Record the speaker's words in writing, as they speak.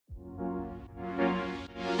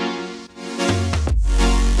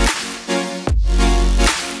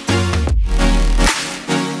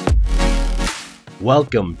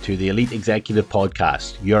Welcome to the Elite Executive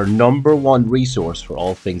Podcast, your number one resource for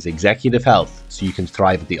all things executive health so you can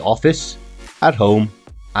thrive at the office, at home,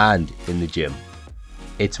 and in the gym.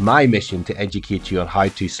 It's my mission to educate you on how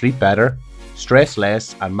to sleep better, stress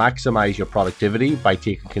less, and maximize your productivity by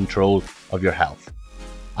taking control of your health.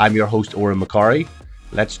 I'm your host, Oura.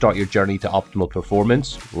 Let's start your journey to optimal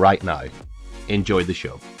performance right now. Enjoy the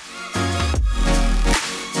show.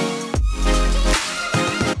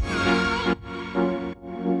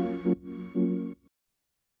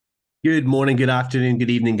 Good morning, good afternoon, good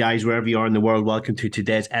evening, guys, wherever you are in the world. Welcome to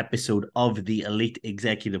today's episode of the Elite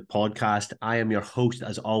Executive Podcast. I am your host,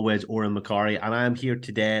 as always, Oura, and I am here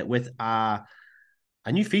today with a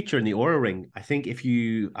new feature in the Oura Ring. I think if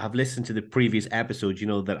you have listened to the previous episodes, you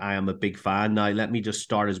know that I am a big fan. Now, let me just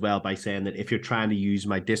start as well by saying that if you're trying to use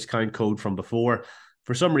my discount code from before,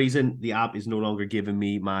 for some reason, the app is no longer giving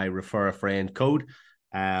me my refer a friend code.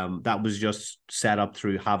 That was just set up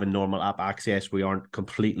through having normal app access. We aren't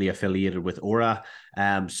completely affiliated with Oura.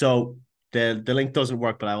 So the link doesn't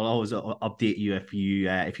work, but I will always update you if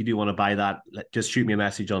you do want to buy that. Just shoot me a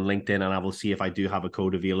message on LinkedIn and I will see if I do have a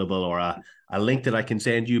code available or a link that I can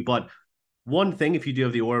send you. But one thing, if you do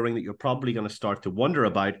have the Oura Ring, that you're probably going to start to wonder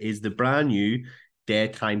about is the brand new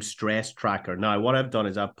daytime stress tracker. Now, what I've done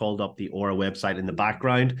is I've pulled up the Oura website in the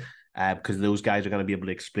background, because those guys are going to be able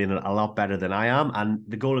to explain it a lot better than I am. And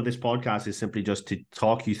the goal of this podcast is simply just to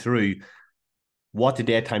talk you through what the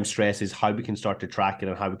daytime stress is, how we can start to track it,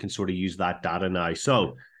 and how we can sort of use that data now.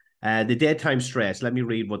 So the daytime stress, let me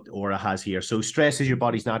read what Oura has here. So stress is your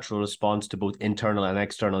body's natural response to both internal and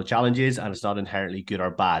external challenges, and it's not inherently good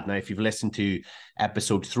or bad. Now, if you've listened to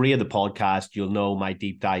episode 3 of the podcast, you'll know my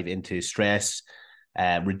deep dive into stress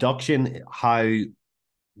reduction, how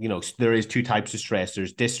there is 2 types of stress.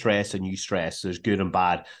 There's distress and eustress. There's good and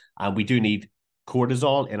bad. And we do need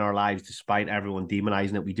cortisol in our lives, despite everyone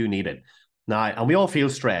demonizing it. We do need it. Now, and we all feel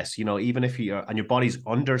stress, even if your body's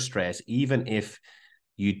under stress, even if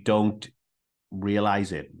you don't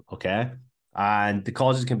realize it, okay? And the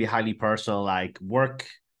causes can be highly personal, like work,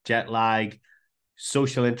 jet lag,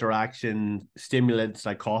 social interaction, stimulants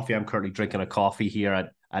like coffee. I'm currently drinking a coffee here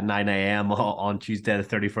at 9 a.m. on Tuesday, the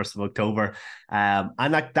 31st of October.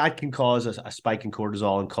 And that can cause a spike in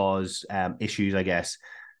cortisol and cause issues, I guess.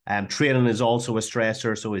 Training is also a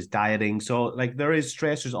stressor, so is dieting. So there is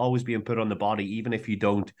stressors always being put on the body, even if you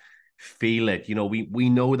don't feel it. We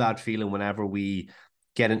know that feeling whenever we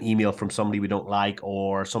get an email from somebody we don't like,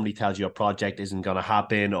 or somebody tells you a project isn't going to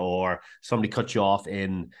happen, or somebody cuts you off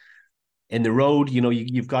in the road.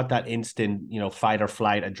 You've got that instant, fight or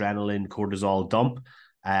flight, adrenaline, cortisol dump.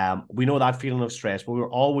 We know that feeling of stress, but we're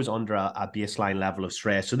always under a baseline level of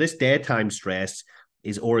stress. So this daytime stress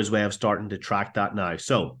is Aura's way of starting to track that now.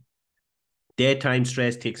 So daytime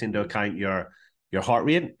stress takes into account your heart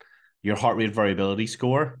rate variability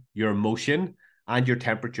score, your emotion, and your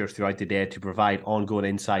temperature throughout the day to provide ongoing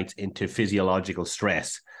insights into physiological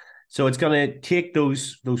stress. So it's going to take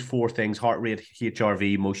those 4 things: heart rate,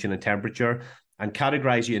 HRV, motion, and temperature, and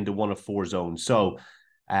categorize you into one of 4 zones. So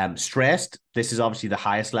stressed, this is obviously the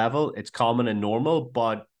highest level. It's common and normal,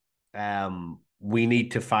 but we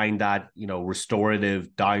need to find that,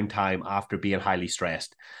 restorative downtime after being highly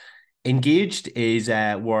stressed. Engaged is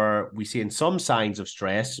where we see in some signs of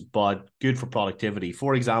stress, but good for productivity.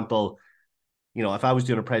 For example, if I was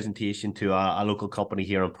doing a presentation to a local company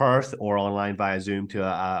here in Perth, or online via Zoom to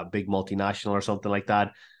a big multinational or something like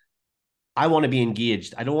that, I want to be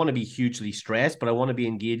engaged. I don't want to be hugely stressed, but I want to be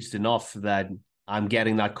engaged enough that I'm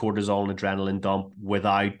getting that cortisol and adrenaline dump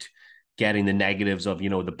without getting the negatives of,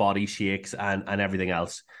 the body shakes and everything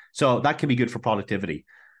else. So that can be good for productivity.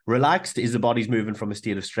 Relaxed is the body's moving from a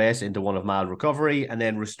state of stress into one of mild recovery, and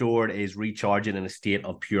then restored is recharging in a state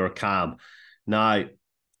of pure calm. Now,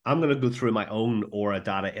 I'm going to go through my own Oura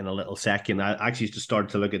data in a little second. I actually just started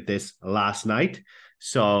to look at this last night.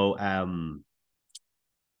 So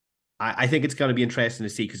I think it's going to be interesting to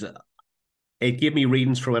see, because it gave me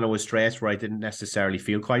readings for when I was stressed where I didn't necessarily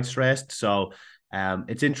feel quite stressed. So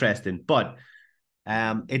it's interesting. But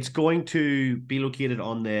it's going to be located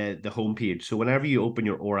on the homepage. So whenever you open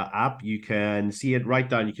your Oura app, you can see it right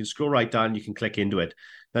down. You can scroll right down. You can click into it.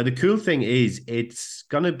 Now, the cool thing is it's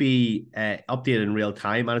going to be updated in real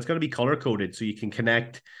time, and it's going to be color coded, so you can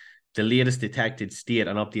connect the latest detected state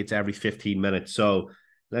and updates every 15 minutes. So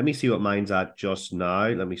let me see what mine's at just now.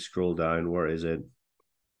 Let me scroll down. Where is it?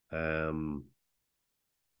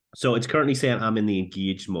 So it's currently saying I'm in the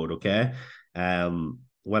engaged mode, okay?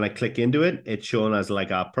 When I click into it, it's shown as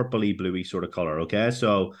like a purpley bluey sort of color, okay?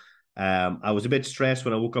 So I was a bit stressed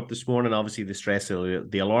when I woke up this morning. Obviously, the stress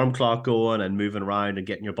of the alarm clock going and moving around and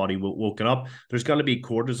getting your body woken up. There's going to be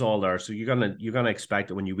cortisol there, so you're gonna expect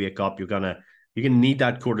that when you wake up, you're gonna need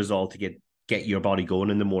that cortisol to get your body going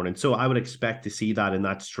in the morning. So I would expect to see that in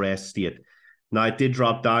that stress state. Now, it did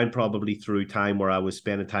drop down probably through time where I was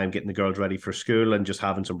spending time getting the girls ready for school and just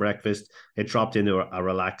having some breakfast. It dropped into a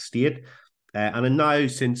relaxed state. And then now,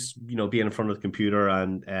 since being in front of the computer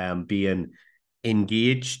and being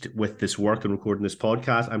engaged with this work and recording this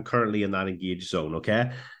podcast, I'm currently in that engaged zone.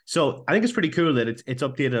 Okay, so I think it's pretty cool that it's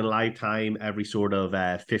updated in live time every sort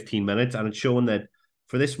of 15 minutes, and it's showing that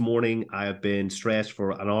for this morning I have been stressed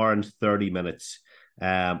for an hour and 30 minutes.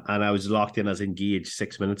 And I was locked in as engaged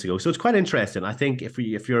 6 minutes ago. So it's quite interesting. I think if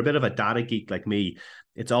you're a bit of a data geek like me,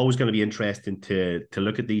 it's always going to be interesting to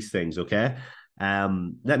look at these things. Okay.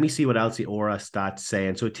 Let me see what else the Oura stats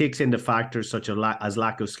saying. So it takes into factors such as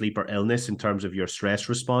lack of sleep or illness in terms of your stress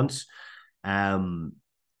response. Daytime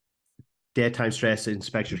stress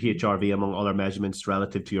inspects your HRV among other measurements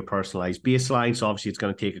relative to your personalized baseline. So obviously it's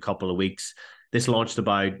going to take a couple of weeks. This launched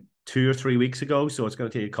about 2 or 3 weeks ago, so it's going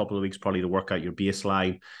to take a couple of weeks probably to work out your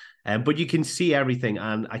baseline. But you can see everything,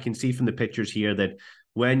 and I can see from the pictures here that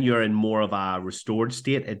when you're in more of a restored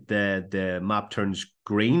state, the map turns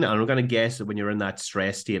green. And I'm going to guess that when you're in that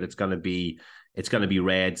stress state, it's going to be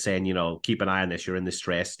red, saying keep an eye on this. You're in the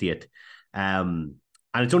stress state, and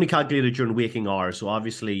it's only calculated during waking hours. So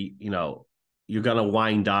obviously, you're going to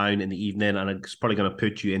wind down in the evening, and it's probably going to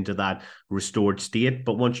put you into that restored state.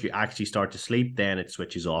 But once you actually start to sleep, then it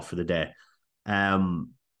switches off for the day. So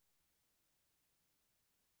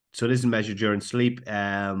it isn't measured during sleep.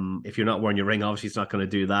 If you're not wearing your ring, obviously it's not going to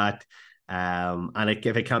do that. And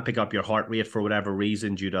if it can't pick up your heart rate for whatever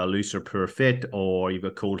reason due to a loose or poor fit, or you've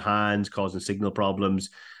got cold hands causing signal problems,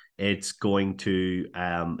 it's going to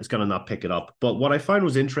not pick it up. But what I found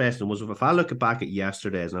was interesting was if I look back at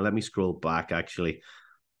yesterday's, now let me scroll back actually.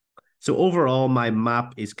 So overall, my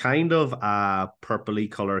map is kind of a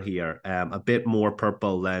purpley color here, a bit more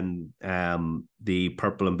purple than the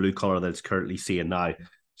purple and blue color that it's currently seeing now.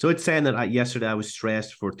 So it's saying that yesterday I was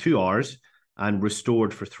stressed for 2 hours and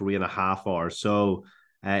restored for 3.5 hours. So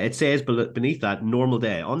it says beneath that, normal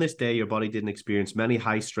day. On this day, your body didn't experience many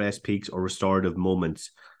high stress peaks or restorative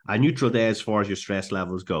moments. A neutral day as far as your stress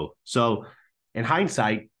levels go. So in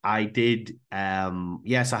hindsight, I did,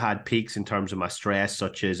 yes, I had peaks in terms of my stress,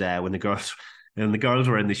 such as when the girls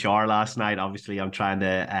were in the shower last night. Obviously, I'm trying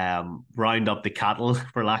to round up the cattle,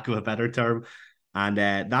 for lack of a better term. And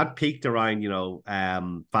that peaked around,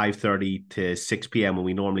 5:30 to 6 p.m. when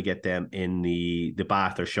we normally get them in the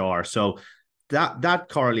bath or shower. So that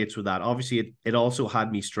correlates with that. Obviously, it also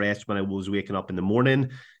had me stressed when I was waking up in the morning.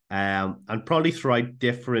 And probably throughout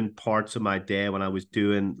different parts of my day when I was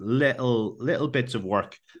doing little bits of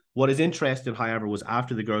work. What is interesting, however, was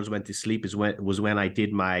after the girls went to sleep was when I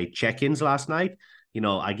did my check-ins last night.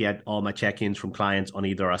 I get all my check-ins from clients on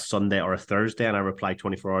either a Sunday or a Thursday, and I reply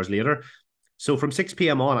 24 hours later. So from 6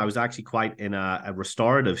 p.m. on, I was actually quite in a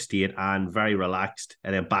restorative state and very relaxed,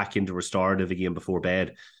 and then back into restorative again before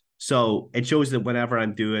bed. So it shows that whenever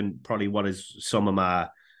I'm doing probably what is some of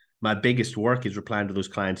my biggest work is replying to those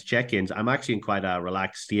clients' check-ins, I'm actually in quite a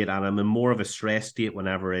relaxed state, and I'm in more of a stress state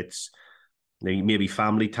whenever it's maybe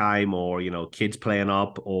family time or, kids playing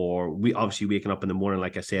up, or we obviously waking up in the morning,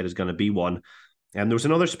 like I said, is going to be one. And there was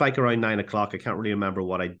another spike around 9 o'clock. I can't really remember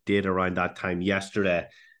what I did around that time yesterday.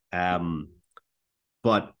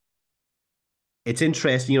 But it's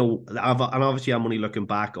interesting, and obviously I'm only looking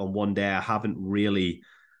back on one day. I haven't really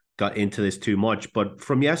got into this too much, but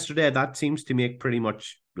from yesterday, that seems to make pretty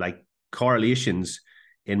much like correlations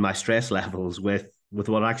in my stress levels with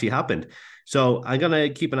what actually happened. So I'm going to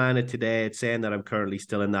keep an eye on it today. It's saying that I'm currently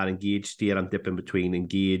still in that engaged state. I'm dipping between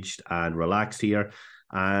engaged and relaxed here.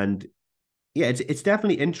 And yeah, it's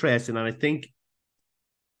definitely interesting. And I think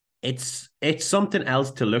it's something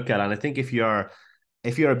else to look at. And I think if you're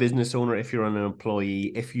a business owner, if you're an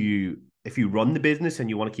employee, if you run the business and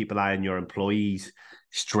you want to keep an eye on your employees'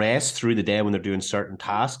 stress through the day when they're doing certain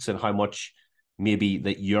tasks and how much maybe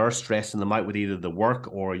that you're stressing them out with either the work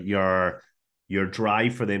or your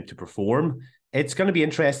drive for them to perform, it's going to be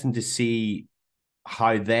interesting to see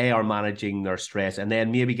how they are managing their stress and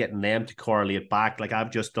then maybe getting them to correlate back like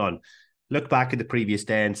I've just done. Look back at the previous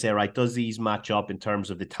day and say, right, does these match up in terms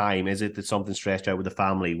of the time? Is it that something stressed out with the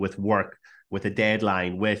family, with work, with a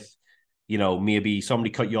deadline, with, maybe somebody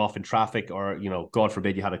cut you off in traffic or, God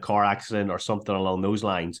forbid you had a car accident or something along those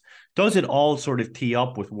lines? Does it all sort of tee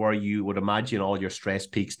up with where you would imagine all your stress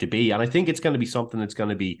peaks to be? And I think it's going to be something that's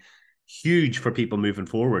going to be huge for people moving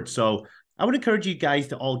forward. So I would encourage you guys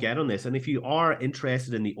to all get on this. And if you are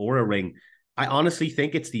interested in the Oura Ring, I honestly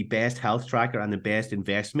think it's the best health tracker and the best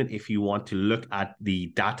investment if you want to look at the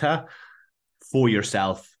data for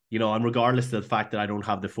yourself. And regardless of the fact that I don't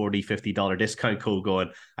have the $40, $50 discount code going,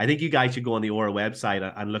 I think you guys should go on the Oura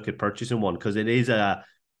website and look at purchasing one, because it is and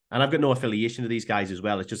I've got no affiliation to these guys as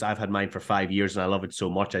well. It's just I've had mine for 5 years and I love it so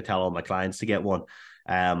much. I tell all my clients to get one.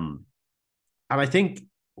 And I think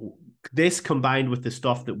this, combined with the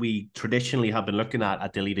stuff that we traditionally have been looking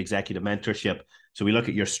at the Elite Executive Mentorship. So we look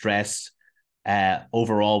at your stress,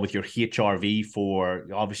 overall with your HRV, for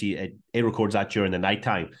obviously it records that during the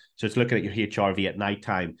nighttime. So it's looking at your HRV at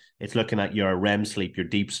nighttime. It's looking at your REM sleep, your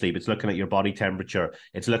deep sleep. It's looking at your body temperature.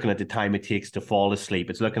 It's looking at the time it takes to fall asleep.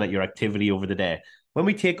 It's looking at your activity over the day. When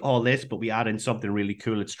we take all this, but we add in something really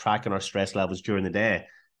cool, it's tracking our stress levels during the day.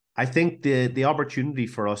 I think the opportunity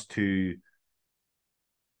for us to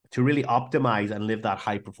really optimize and live that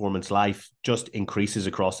high performance life just increases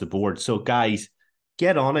across the board. So guys,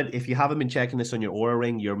 get on it. If you haven't been checking this on your Oura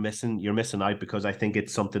Ring, you're missing out, because I think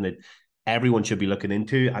it's something that everyone should be looking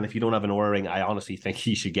into. And if you don't have an Oura Ring, I honestly think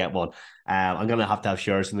you should get one. I'm going to have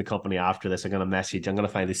shares in the company after this. I'm going to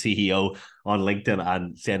find the CEO on LinkedIn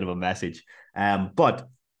and send him a message. But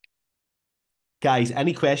guys,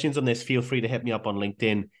 any questions on this, feel free to hit me up on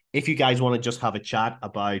LinkedIn. If you guys want to just have a chat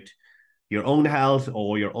about your own health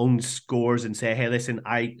or your own scores and say, hey, listen,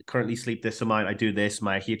 I currently sleep this amount, I do this,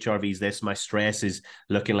 my HRV is this, my stress is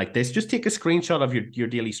looking like this, just take a screenshot of your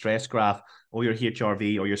daily stress graph or your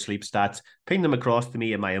HRV or your sleep stats, ping them across to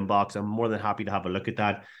me in my inbox. I'm more than happy to have a look at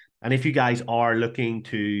that. And if you guys are looking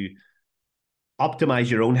to optimize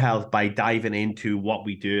your own health by diving into what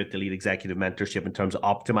we do at the Elite Executive Mentorship in terms of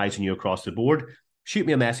optimizing you across the board, shoot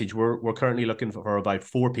me a message. We're currently looking for about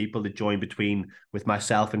 4 people to join with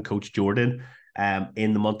myself and Coach Jordan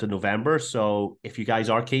in the month of November. So if you guys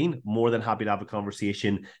are keen, more than happy to have a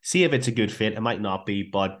conversation, see if it's a good fit. It might not be,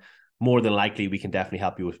 but more than likely we can definitely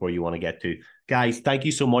help you with where you want to get to. Guys, thank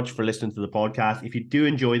you so much for listening to the podcast. If you do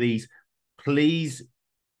enjoy these, please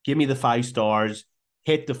give me the 5 stars.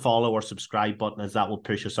 Hit the follow or subscribe button, as that will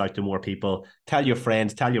push us out to more people. Tell your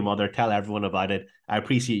friends, tell your mother, tell everyone about it. I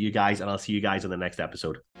appreciate you guys, and I'll see you guys on the next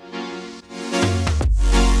episode.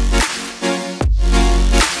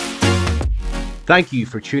 Thank you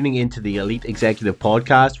for tuning into the Elite Executive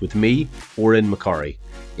Podcast with me, Oura McCurry.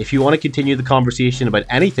 If you want to continue the conversation about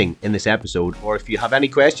anything in this episode, or if you have any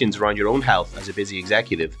questions around your own health as a busy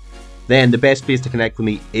executive, then the best place to connect with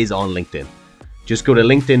me is on LinkedIn. Just go to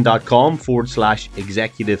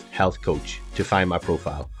linkedin.com/executive health coach to find my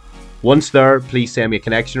profile. Once there, please send me a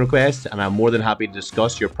connection request and I'm more than happy to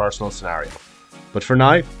discuss your personal scenario. But for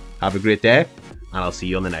now, have a great day and I'll see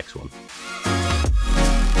you on the next one.